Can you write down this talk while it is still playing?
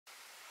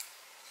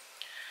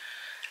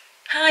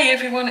Hi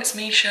everyone, it's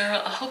me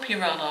Cheryl. I hope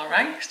you're all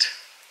alright.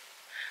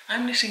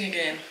 I'm knitting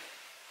again,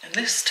 and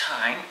this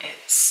time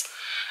it's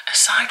a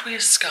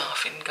sideways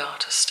scarf in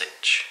garter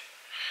stitch.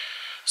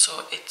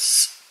 So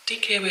it's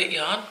DK weight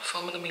yarn,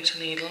 4mm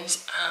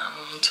needles,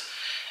 and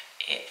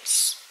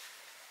it's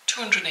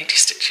 280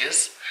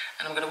 stitches,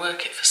 and I'm going to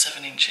work it for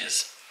 7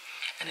 inches.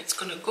 And it's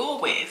going to go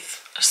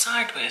with a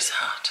sideways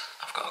hat.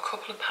 I've got a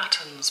couple of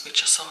patterns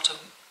which are sort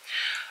of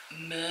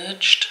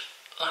merged.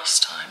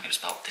 Last time, it was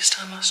about this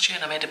time last year,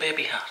 and I made a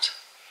baby hat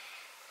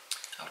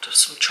out of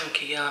some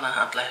chunky yarn I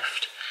had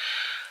left.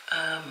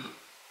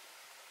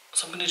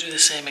 So I'm going to do the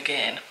same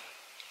again.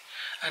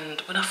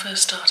 And when I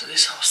first started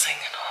this, I was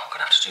thinking, oh, I'm going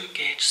to have to do a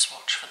gauge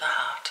swatch for the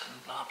hat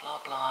and blah blah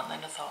blah. And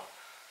then I thought,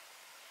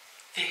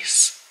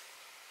 this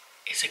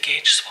is a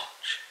gauge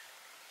swatch.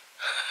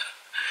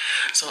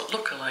 So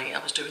luckily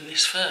I was doing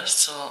this first,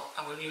 so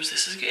I will use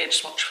this as a gauge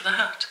swatch for the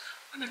hat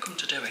when I come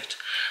to do it.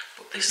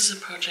 But this is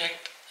a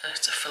project.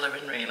 It's a filler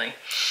in really,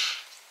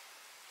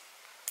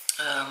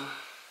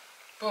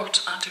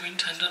 but I do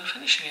intend on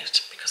finishing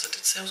it because I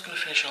did say I was going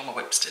to finish all my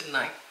whips, didn't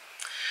I?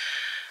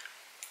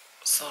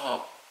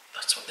 So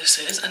that's what this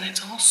is, and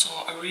it's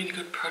also a really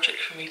good project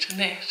for me to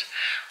knit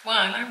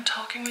while I'm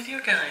talking with you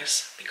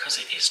guys, because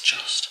it is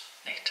just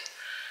knit.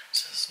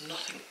 So there's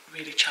nothing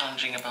really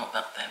challenging about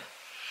that then.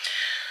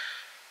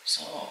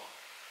 So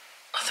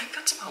I think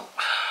that's about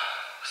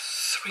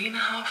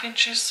 3.5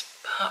 inches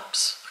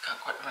perhaps. I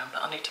can't quite remember,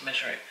 I need to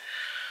measure it,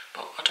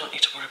 but I don't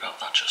need to worry about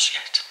that just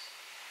yet.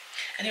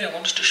 Anyway, I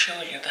wanted to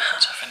show you the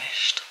hat I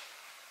finished.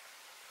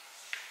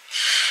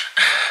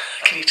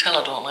 Can you tell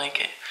I don't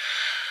like it?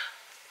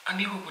 I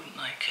knew I wouldn't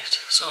like it.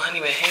 So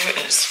anyway, here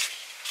it is.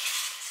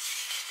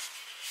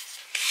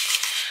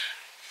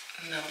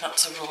 Now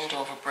that's a rolled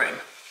over brim.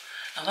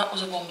 Now that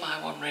was a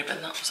 1x1 rib,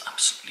 and that was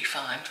absolutely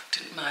fine.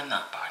 Didn't mind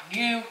that, but I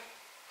knew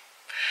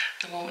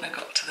the moment I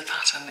got to the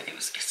pattern,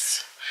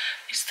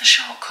 it's the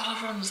short colour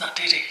runs that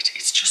did it.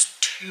 It's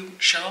just too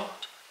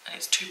short and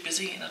it's too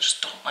busy, and I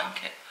just don't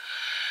like it.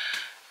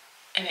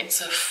 And it's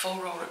a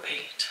 4-row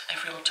repeat.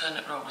 Every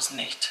alternate row was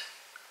knit,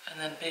 and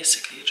then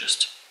basically you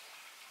just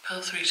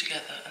purl 3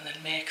 together and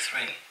then make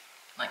 3,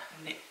 like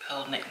knit,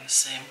 purl, knit in the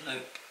same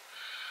loop,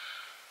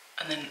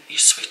 and then you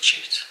switch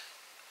it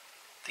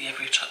the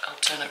every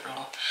alternate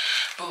row.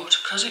 But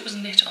because it was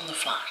knit on the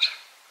flat,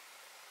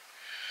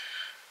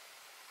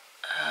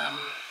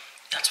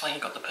 that's why you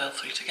got the purl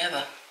 3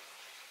 together.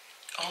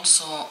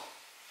 Also,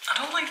 I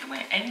don't like the way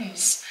it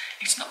ends.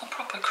 It's not a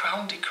proper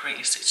crown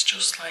decrease, it's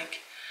just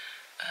like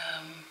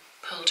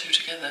purl 2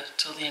 together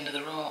till the end of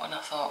the row, and I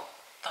thought,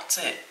 that's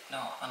it.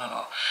 No.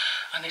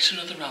 I knit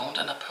another round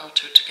and I purl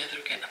 2 together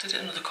again. I did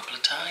it another couple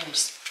of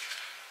times,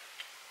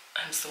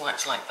 hence the why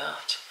it's like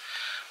that.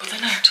 But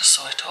then I had to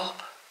sew it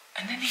up,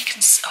 and then you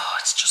can see, oh,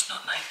 it's just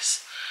not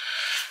nice.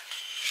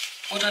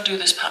 Would I do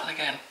this pattern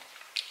again?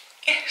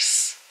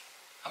 Yes.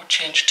 I would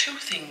change 2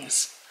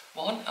 things.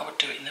 One, I would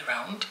do it in the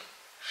round.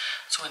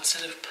 So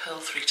instead of purl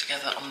 3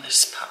 together on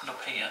this pattern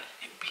up here,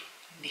 it would be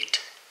knit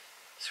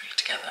 3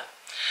 together.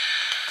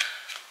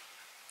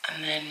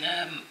 And then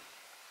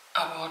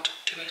I would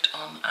do it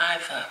on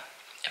either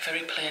a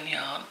very plain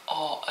yarn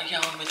or a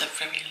yarn with a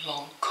very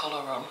long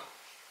colour run,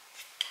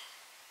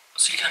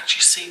 so you can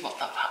actually see what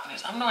that pattern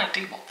is. I have no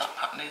idea what that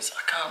pattern is.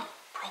 I can't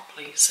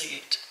properly see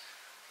it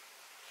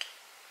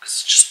because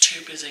it's just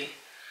too busy.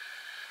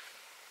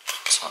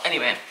 So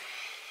anyway,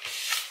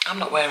 I'm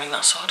not wearing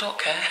that, so I don't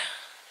care.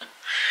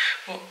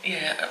 But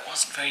yeah, I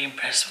wasn't very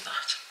impressed with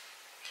that.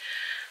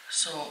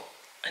 So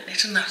I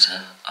knit a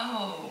natter.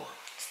 Oh,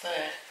 it's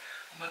there.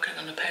 I'm working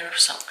on a pair of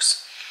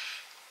socks,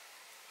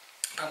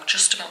 but I'm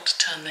just about to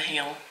turn the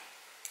heel,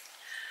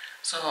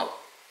 so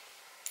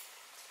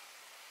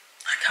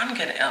I can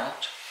get it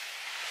out.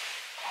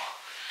 Oh,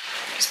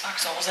 this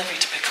bag's always heavy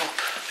to pick up.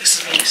 This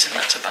is me knitting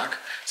natter bag.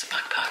 It's a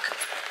backpack.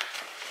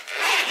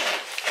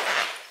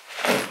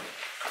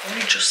 I've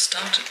only just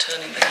started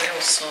turning the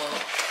heel, so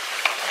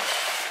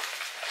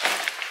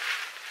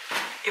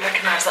you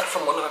recognise that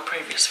from one of our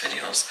previous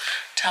videos.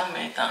 Tam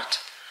made that.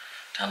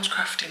 Tam's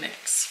Crafty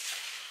Knits.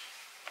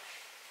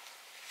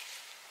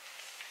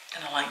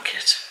 And I like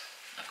it.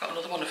 I've got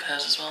another one of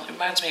hers as well. It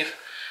reminds me of,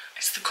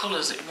 it's the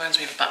colours, it reminds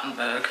me of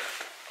Battenberg,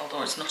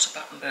 although it's not a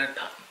Battenberg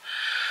pattern.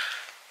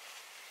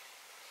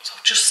 So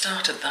I've just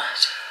started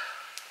that,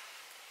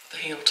 the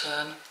heel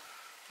turn.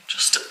 I've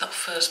just stuck that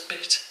first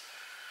bit.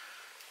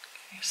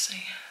 Can you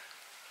see?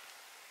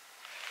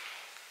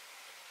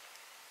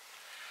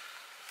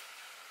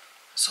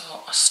 So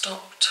I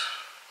stopped.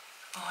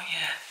 Oh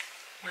yeah,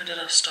 where did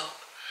I stop?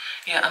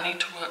 Yeah, I need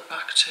to work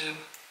back to,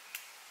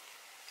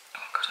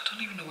 oh god, I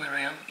don't even know where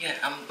I am. Yeah,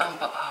 I'm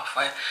about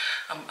halfway.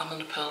 I'm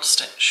on a purl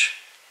stitch,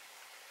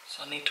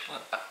 so I need to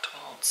work back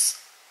towards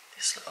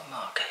this little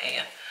marker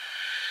here.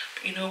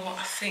 But you know what,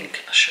 I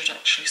think I should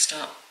actually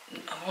start,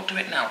 I won't do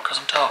it now because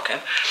I'm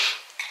talking,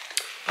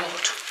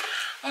 but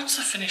once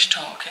I finish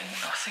talking,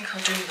 I think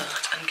I'll do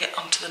that and get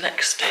on to the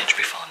next stage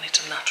before I knit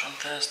a natter on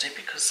Thursday,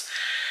 because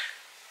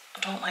I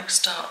don't like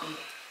starting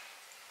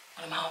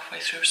when I'm halfway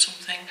through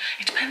something.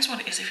 It depends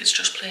what it is. If it's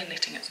just plain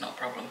knitting, it's not a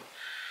problem.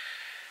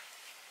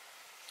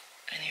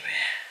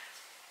 Anyway,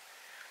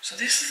 so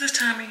this is the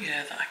time of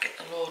year that I get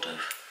a load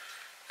of,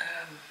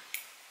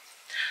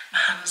 my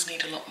hands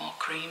need a lot more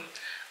cream.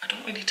 I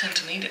don't really tend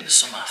to need it in the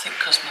summer, I think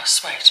because my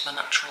sweat, my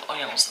natural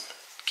oils are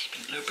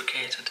keeping it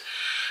lubricated.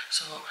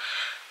 So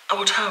I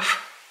would have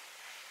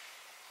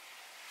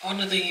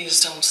one of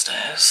these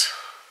downstairs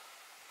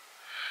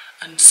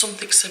and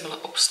something similar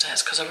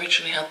upstairs, because I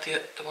originally had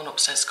the one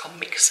upstairs called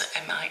Mixer,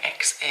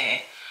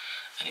 M-I-X-A,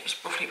 and it was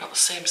roughly about the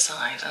same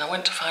size, and I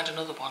went to find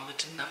another one that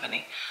didn't have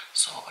any,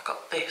 so I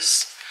got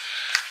this.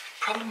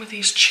 Problem with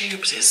these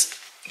tubes is,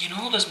 you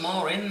know, there's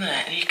more in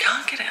there and you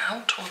can't get it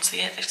out towards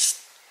the end.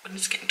 When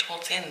it's getting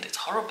towards the end, it's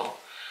horrible.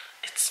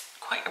 It's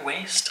quite a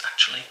waste,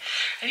 actually.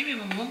 Anyway,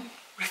 my mum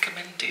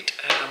recommended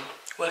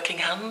Working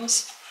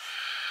Hands,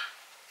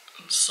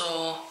 and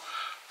so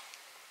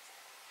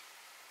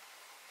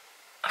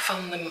I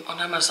found them on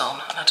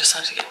Amazon and I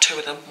decided to get two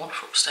of them, one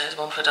for upstairs,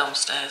 one for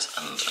downstairs,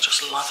 and I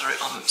just lather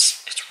it on.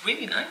 It's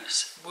really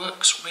nice, it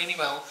works really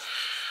well.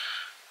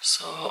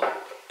 So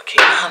I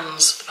keep my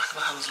hands, the back of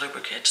my hands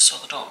lubricated so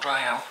they don't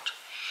dry out.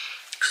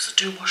 Because I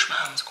do wash my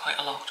hands quite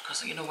a lot,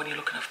 because you know when you're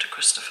looking after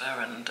Christopher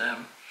and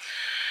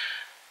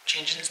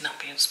changing his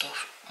nappy and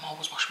stuff, I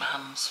always wash my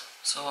hands.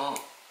 So,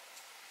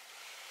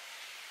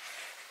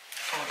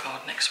 oh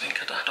god, next week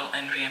I don't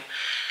envy him.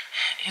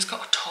 He's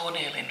got a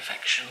toenail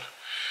infection.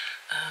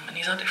 And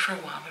he's had it for a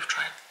while. We've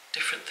tried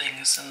different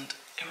things, and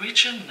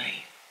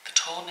originally the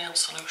toenail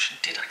solution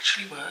did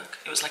actually work.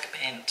 It was like a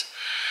paint.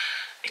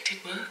 It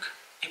did work,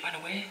 it went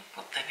away,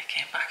 but then it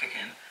came back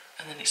again,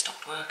 and then it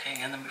stopped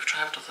working, and then we've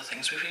tried other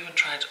things. We've even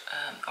tried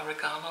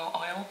oregano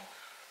oil.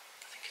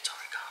 I think it's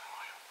oregano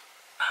oil.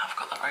 I have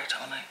got that right,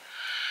 haven't I?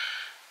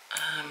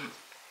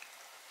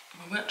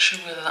 We weren't sure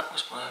whether that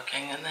was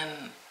working, and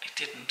then it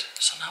didn't.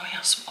 So now he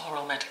has some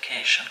oral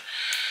medication,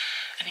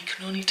 and he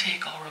can only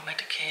take oral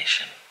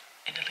medication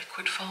in a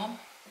liquid form,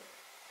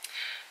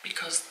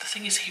 because the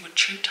thing is he would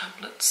chew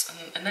tablets,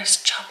 and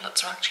unless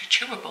tablets are actually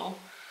chewable,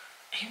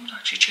 he would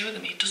actually chew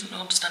them. He doesn't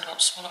understand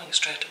about swallowing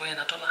straight away, and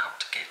I don't know how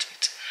to get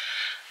it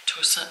to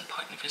a certain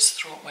point of his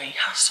throat where he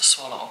has to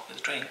swallow with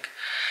a drink.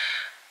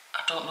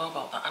 I don't know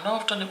about that. I know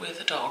I've done it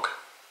with a dog.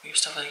 We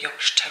used to have a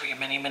Yorkshire Terrier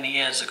many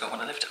years ago when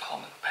I lived at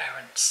home with my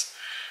parents,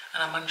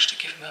 and I managed to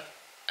give him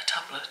a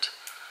tablet.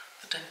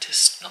 The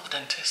dentist, not the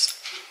dentist,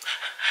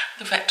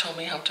 the vet told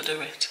me how to do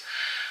it.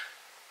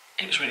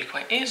 It was really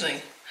quite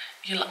easy.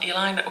 You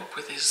line it up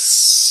with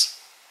his,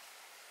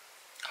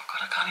 oh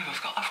god, I can't even,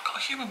 I've got a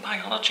human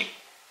biology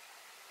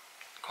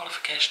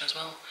qualification as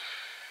well.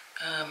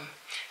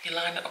 You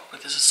line it up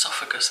with his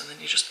esophagus, and then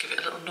you just give it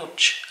a little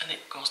nudge and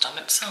it goes down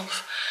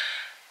itself.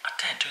 I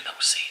daren't do that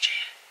with CJ.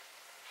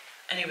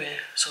 Anyway,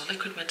 so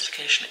liquid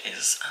medication it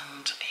is,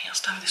 and he has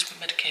to have this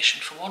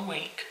medication for 1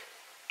 week,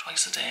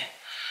 twice a day,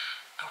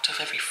 out of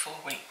every 4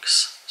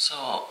 weeks.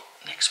 So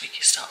next week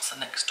he starts the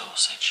next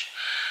dosage.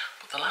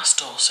 But the last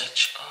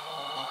dosage,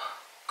 a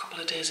couple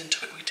of days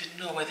into it, we didn't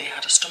know whether he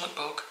had a stomach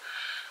bug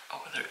or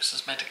whether it was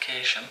his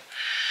medication,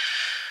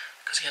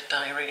 because he had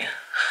diarrhoea.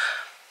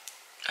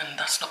 And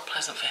that's not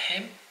pleasant for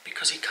him,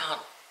 because he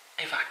can't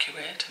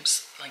evacuate him,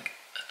 like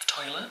at the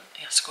toilet.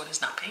 He has to go in his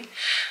nappy,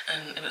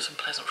 and it was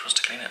unpleasant for us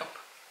to clean it up.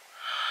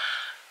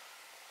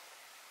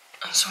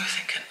 And so we're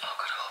thinking, oh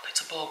god, I hope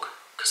it's a bug,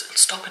 because it'll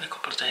stop in a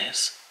couple of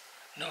days.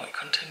 No, it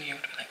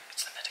continued. We're like,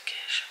 it's the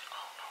medication.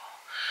 Oh no,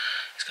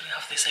 he's going to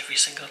have this every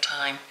single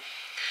time.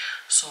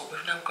 So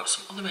we've now got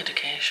some other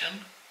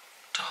medication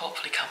to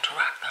hopefully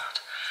counteract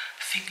that.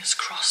 Fingers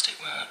crossed it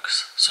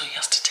works, so he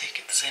has to take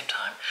it at the same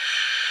time.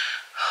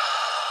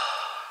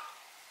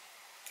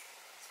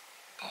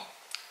 But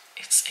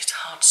it's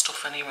hard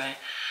stuff anyway.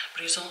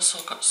 But he's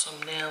also got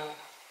some nail,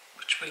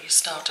 which we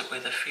started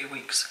with a few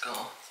months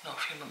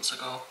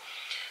ago,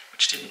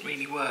 which didn't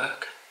really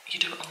work. You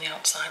do it on the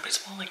outside, but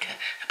it's more like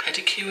a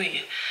pedicure.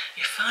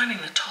 You're finding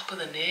the top of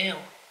the nail,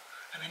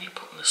 and then you're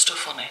putting the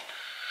stuff on it.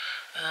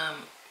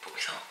 But we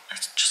thought,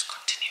 let's just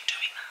continue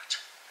doing that.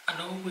 I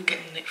know we're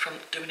doing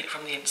it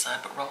from the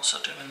inside, but we're also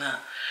doing that.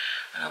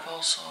 And I've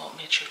also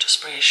made sure to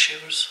spray his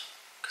shoes,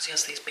 because he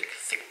has these big,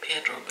 thick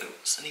Pedro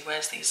boots, and he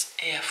wears these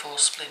AF4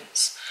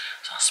 splints.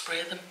 So I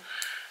spray them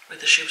with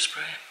the shoe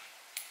spray.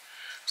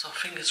 So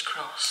fingers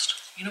crossed.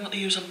 You know what they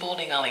use in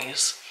bowling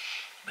alleys?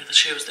 With the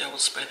shoes, they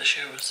always spray the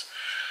shoes.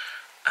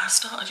 I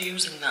started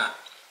using that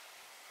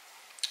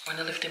when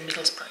I lived in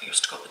Middlesbrough. I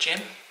used to go to the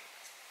gym,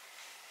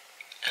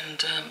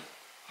 and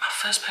my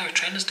first pair of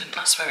trainers didn't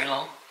last very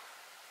long.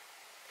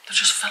 They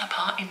just fell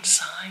apart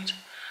inside,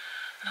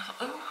 and I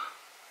thought, oh.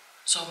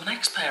 So my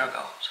next pair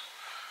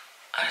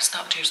I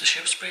started to use the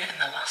shoe spray, and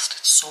they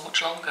lasted so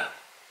much longer.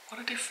 What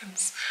a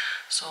difference.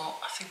 So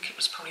I think it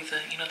was probably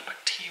the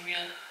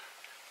bacteria,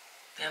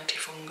 the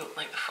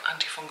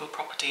antifungal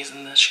properties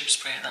in the shoe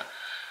spray that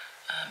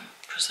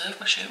preserve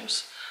my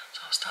shoes.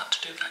 So I'll start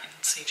to do that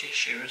in CJ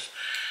shoes.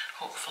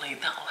 Hopefully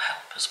that'll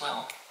help as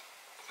well.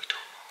 But we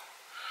don't know.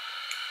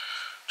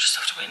 Just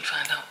have to wait and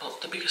find out. But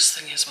the biggest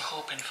thing we're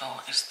hoping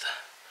for is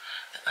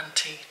the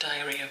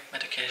anti-diarrhea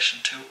medication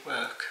to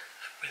work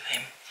with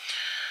him.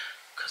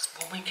 Because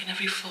 1 week in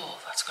every 4,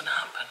 that's going to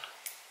happen.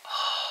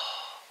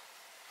 Oh,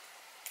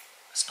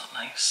 it's not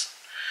nice.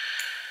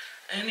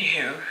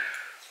 Anywho,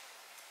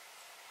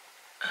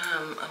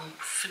 I'm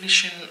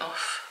finishing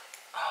off.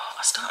 Oh,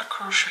 I started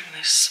crocheting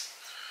this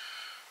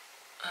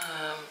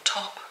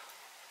top,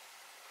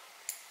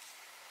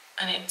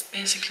 and it's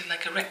basically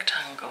like a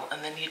rectangle,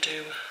 and then you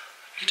do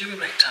a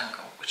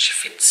rectangle which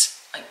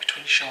fits like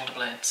between your shoulder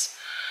blades,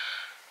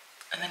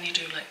 and then you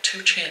do like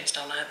 2 chains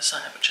down either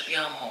side, which are the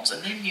armholes,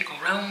 and then you go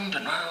round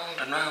and round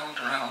and round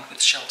and round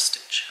with shell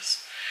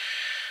stitches.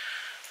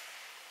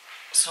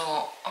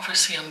 So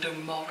obviously I'm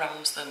doing more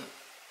rounds than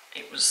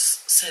it was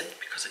said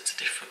because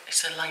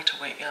it's a lighter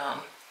weight yarn.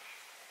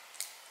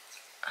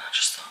 And I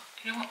just thought,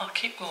 you know what, I'll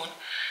keep going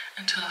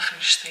until I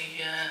finish the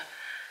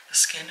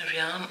skein of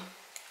yarn.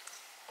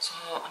 So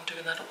I'm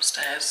doing that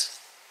upstairs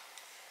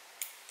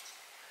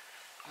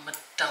on my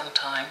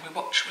downtime. We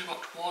watch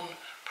one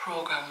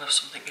programme of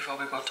something before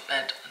we go to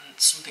bed, and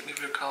something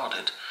we've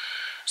recorded.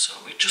 So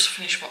we just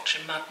finished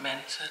watching Mad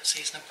Men, 3rd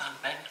season of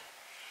Mad Men.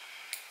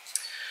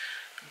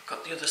 We've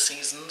got the other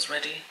seasons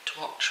ready to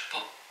watch,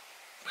 but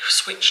we've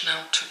switched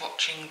now to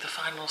watching the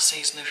final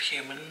season of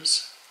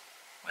Humans,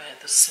 where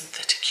there's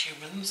synthetic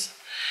humans.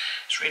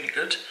 It's really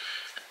good.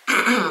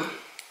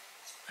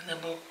 And then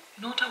we'll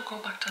no doubt go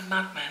back to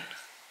Mad Men,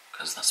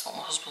 because that's what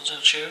my husband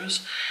will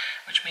choose,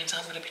 which means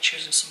I'm going to be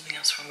choosing something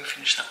else when we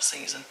finish that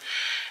season.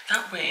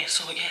 That way,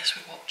 so yes,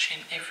 we're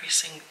watching every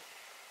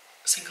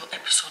single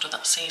episode of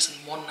that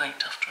season one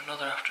night after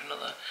another.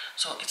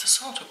 So it's a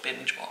sort of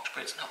binge watch,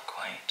 but it's not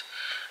quite.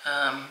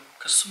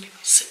 Because some people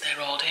sit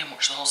there all day and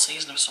watch the whole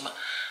season of something.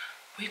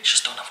 We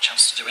just don't have a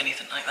chance to do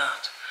anything like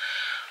that.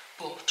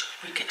 But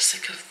we get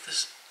sick of the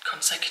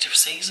consecutive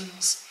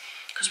seasons,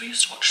 because we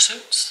used to watch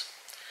Suits,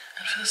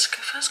 and for the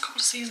first couple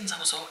of seasons I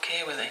was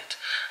okay with it.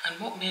 And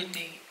what made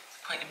me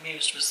quite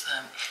amused was,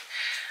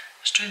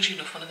 strangely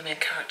enough, one of the main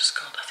characters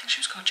I think she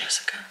was called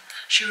Jessica.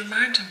 She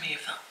reminded me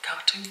of that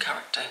cartoon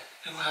character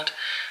who had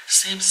the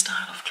same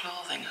style of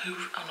clothing, Who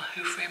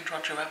Framed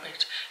Roger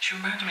Rabbit. She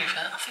reminded me of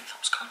her. I think that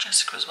was called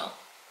Jessica as well,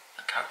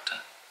 that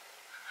character.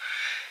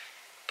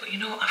 But you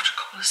know, after a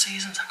couple of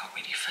seasons I got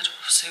really fed up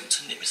with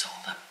Suits, and it was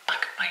all the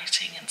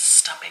backbiting and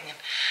stabbing,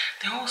 and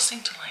they all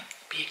seemed to like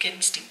be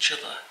against each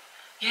other.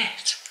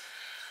 Yet,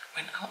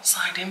 when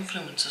outside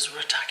influences were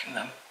attacking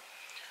them,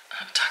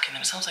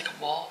 sounds like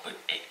a war, but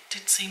it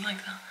did seem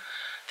like that.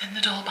 Then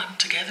they'd all band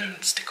together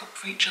and stick up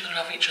for each other and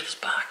have each other's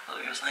back.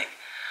 But it was like,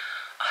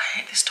 I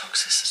hate this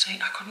toxicity.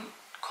 I couldn't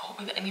cope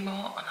with it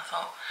anymore, and I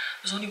thought,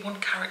 there's only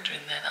one character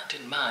in there that I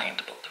didn't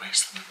mind, but the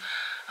rest of them,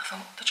 I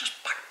thought, they're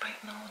just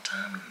backbiting all the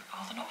time, and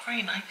they're not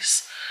very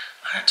nice.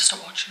 I had to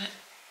stop watching it.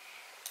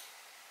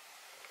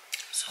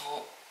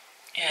 So,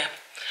 yeah,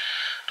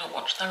 don't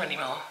watch that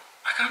anymore.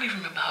 I can't even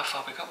remember how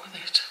far we got with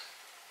it.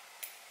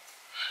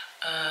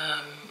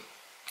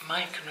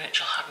 Mike and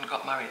Rachel hadn't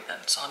got married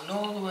then, so I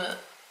know they were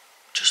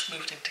just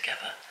moved in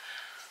together,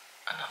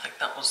 and I think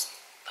that was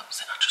it.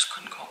 I just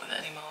couldn't cope with it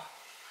anymore.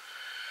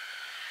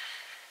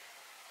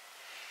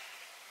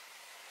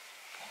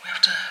 But we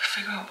have to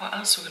figure out what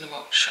else we're going to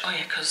watch. Oh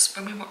yeah, because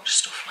when we watch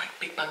stuff like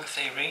Big Bang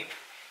Theory,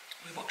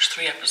 we watch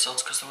 3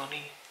 episodes because they're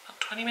only about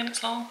 20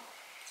 minutes long,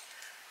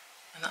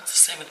 and that's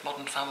the same with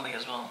Modern Family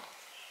as well.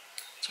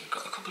 So we've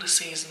got a couple of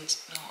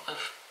seasons,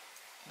 of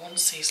 1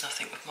 season I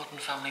think with Modern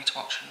Family to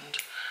watch, and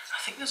I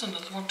think there's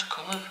another one to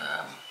come of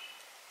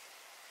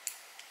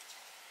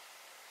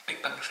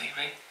Big Bang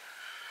Theory.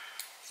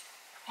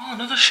 Oh,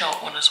 another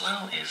short one as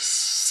well is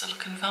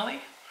Silicon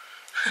Valley.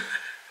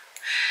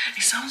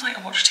 It sounds like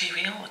I watch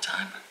TV all the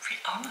time, but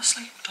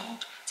honestly I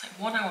don't. It's like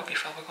 1 hour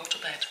before we go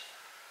to bed,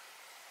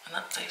 and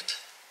that's it.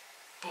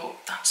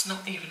 But that's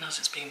not even as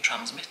it's being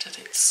transmitted,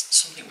 it's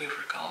something we've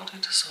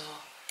recorded, so...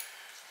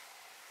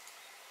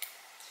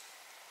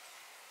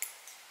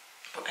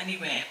 But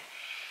anyway,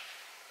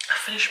 I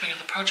finished my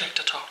other project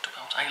I talked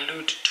about. I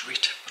alluded to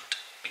it, but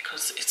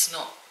because it's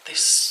not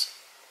this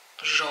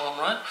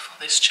genre for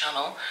this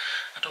channel,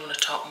 I don't want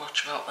to talk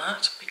much about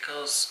that,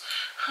 because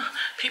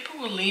people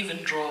will leave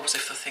in droves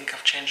if they think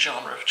I've changed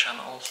genre of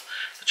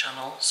the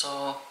channel.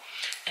 So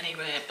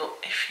anyway, but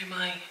if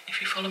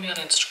you follow me on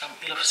Instagram,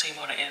 you'll have seen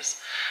what it is,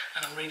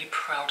 and I'm really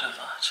proud of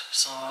that.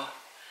 So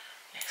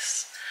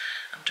yes,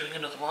 I'm doing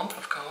another one,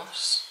 of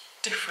course,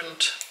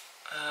 different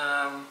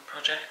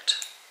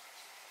project,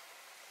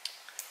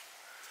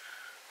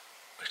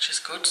 which is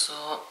good, so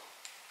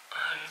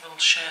I will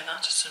share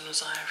that as soon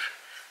as I've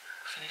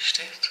finished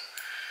it.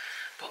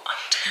 But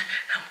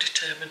I'm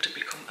determined to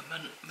become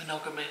a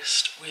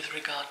monogamist with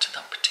regard to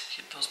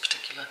those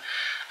particular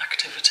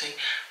activity,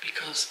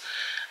 because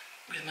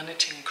with my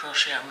knitting and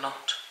crochet I'm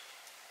not.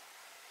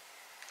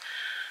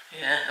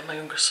 Yeah, and my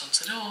younger son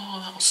said,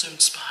 oh, that'll soon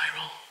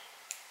spiral.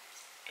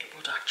 It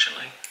would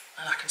actually,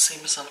 and I can see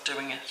myself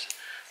doing it.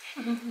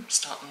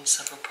 Starting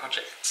several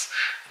projects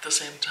at the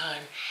same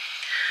time.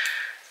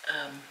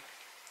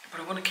 But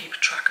I want to keep a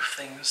track of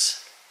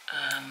things,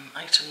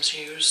 items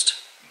used,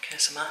 in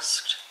case I'm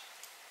asked,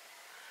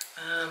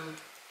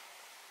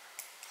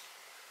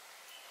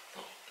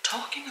 But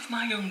talking of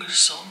my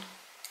youngest son,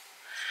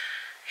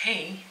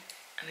 he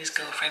and his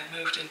girlfriend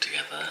moved in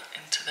together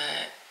into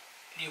their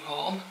new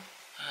home.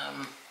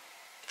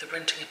 They're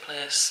renting a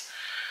place.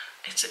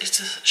 It's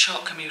a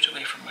short commute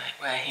away from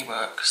where he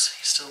works.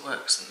 He still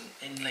works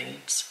in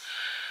Leeds.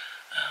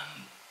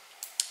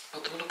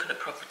 But they were looking at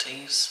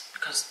properties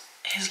because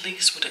his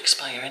lease would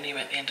expire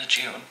anyway at the end of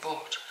June,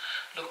 but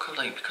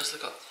luckily, because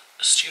they've got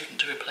a student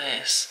to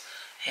replace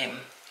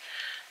him,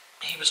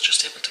 he was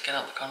just able to get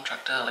out the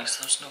contract early,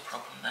 so there's no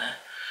problem there.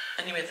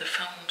 Anyway, they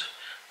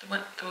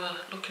were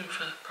looking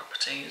for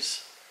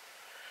properties.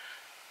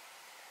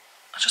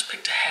 I just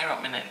picked a hair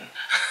up my knitting.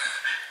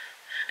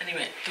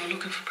 Anyway, they were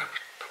looking for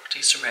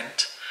properties to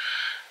rent,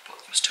 but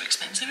it was too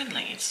expensive in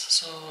Leeds,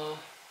 so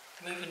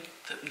they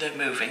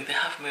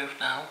have moved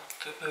now.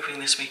 They're moving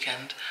this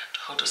weekend to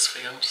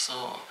Huddersfield,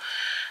 so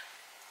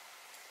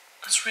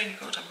that's really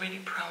good. I'm really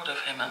proud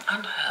of him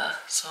and her,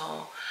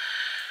 so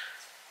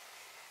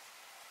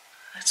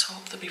let's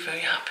hope they'll be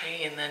very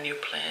happy in their new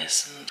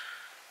place. And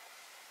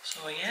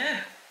so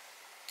yeah,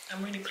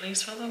 I'm really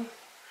pleased for them.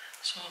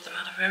 So they've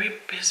had a very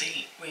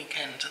busy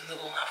weekend, and they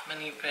will have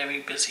many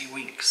very busy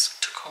weeks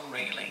to come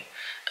really,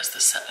 as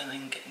they're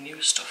settling in, getting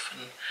new stuff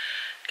and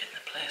getting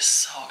the place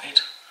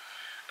sorted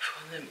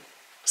for when they're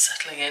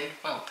settling in.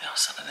 Well, they are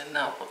settling in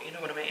now, but you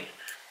know what I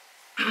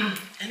mean.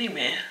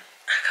 Anyway,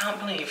 I can't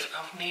believe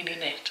I've nearly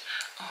knit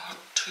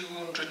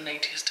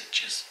 280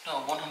 stitches.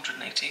 No,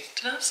 180.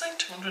 Did I say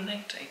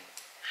 280?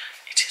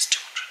 It is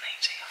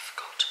 280, I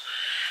forgot.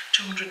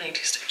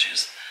 280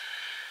 stitches.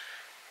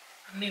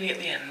 I'm nearly at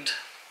the end.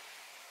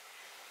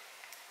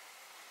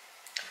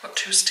 I've got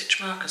 2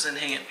 stitch markers in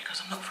here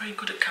because I'm not very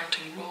good at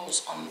counting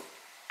rows on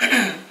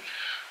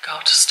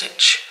garter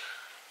stitch.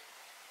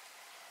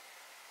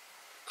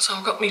 So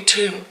I've got me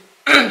 2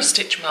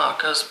 stitch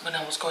markers when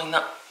I was going in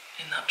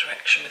that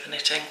direction with the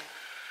knitting.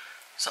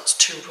 So that's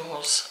 2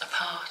 rows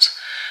apart.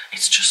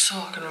 It's just so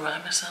I can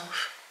remind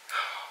myself.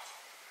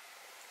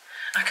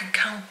 I can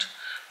count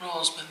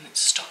rows when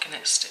it's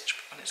stockinette stitch,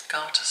 but when it's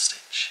garter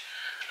stitch,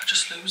 I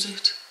just lose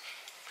it.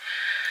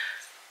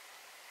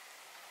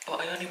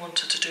 But I only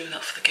wanted to do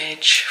that for the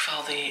gauge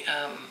for the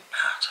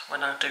hat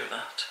when I do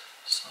that.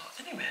 So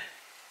anyway,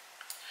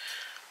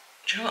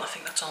 do you know what? I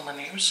think that's all my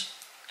news.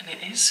 And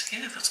it is,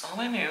 yeah, that's all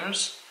my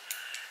news.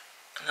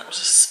 And that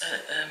was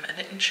a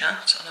knitting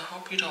chat, and I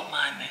hope you don't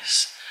mind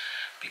this,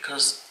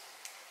 because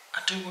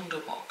I do wonder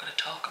what I'm going to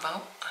talk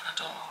about, and I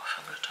don't know if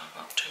I'm going to talk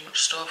about too much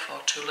stuff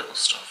or too little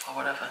stuff or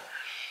whatever.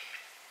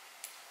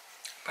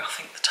 But I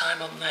think the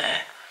time on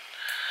there,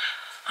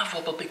 I've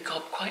wobbled big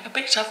gob quite a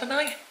bit, haven't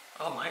I?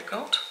 Oh my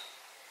god.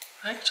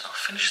 Right, I'll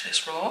finish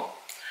this row.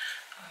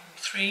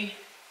 3,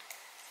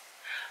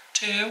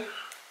 2,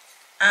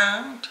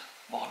 and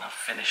 1. I've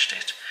finished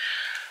it.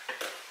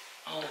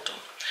 All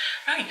done.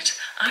 Right,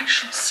 I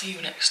shall see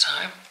you next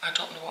time. I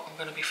don't know what I'm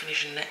going to be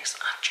finishing next.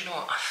 Do you know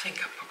what? I think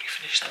I'll probably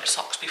finish them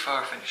socks before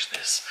I finish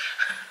this.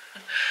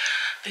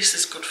 This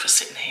is good for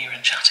sitting here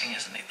and chatting,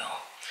 isn't it,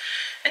 though?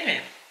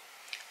 Anyway,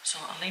 so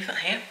I'll leave that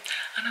here,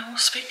 and I will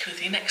speak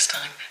with you next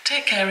time.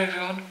 Take care,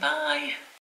 everyone. Bye.